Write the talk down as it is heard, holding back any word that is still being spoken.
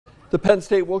The Penn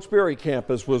State Wilkes-Barre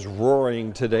campus was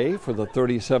roaring today for the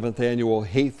 37th annual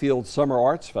Hayfield Summer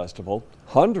Arts Festival.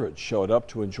 Hundreds showed up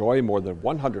to enjoy more than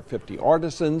 150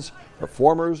 artisans,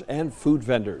 performers, and food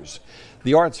vendors.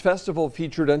 The Arts Festival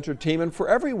featured entertainment for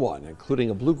everyone, including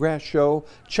a bluegrass show,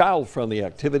 child-friendly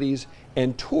activities,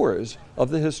 and tours of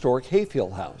the historic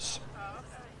Hayfield House.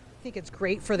 I think it's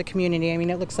great for the community. I mean,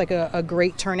 it looks like a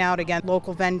great turnout. Again,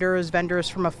 local vendors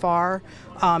from afar.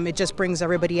 It just brings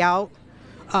everybody out.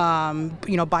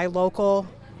 Buy local,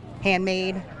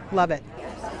 handmade, love it.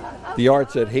 The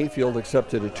Arts at Hayfield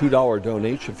accepted a $2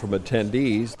 donation from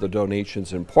attendees. The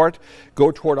donations in part go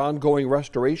toward ongoing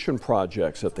restoration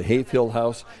projects at the Hayfield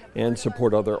House and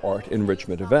support other art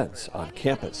enrichment events on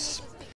campus.